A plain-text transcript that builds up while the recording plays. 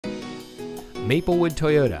Maplewood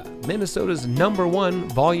Toyota, Minnesota's #1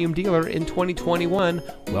 volume dealer in 2021,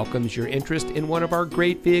 welcomes your interest in one of our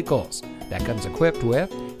great vehicles that comes equipped with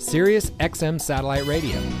Sirius XM satellite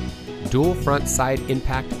radio, dual front side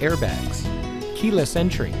impact airbags, keyless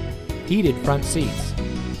entry, heated front seats,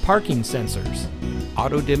 parking sensors,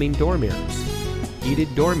 auto-dimming door mirrors,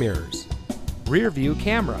 heated door mirrors, rear view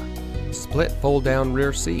camera, split fold-down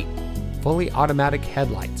rear seat, fully automatic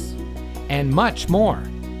headlights, and much more.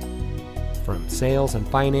 From sales and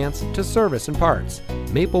finance to service and parts,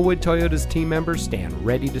 Maplewood Toyota's team members stand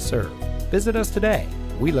ready to serve. Visit us today.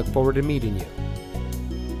 We look forward to meeting you.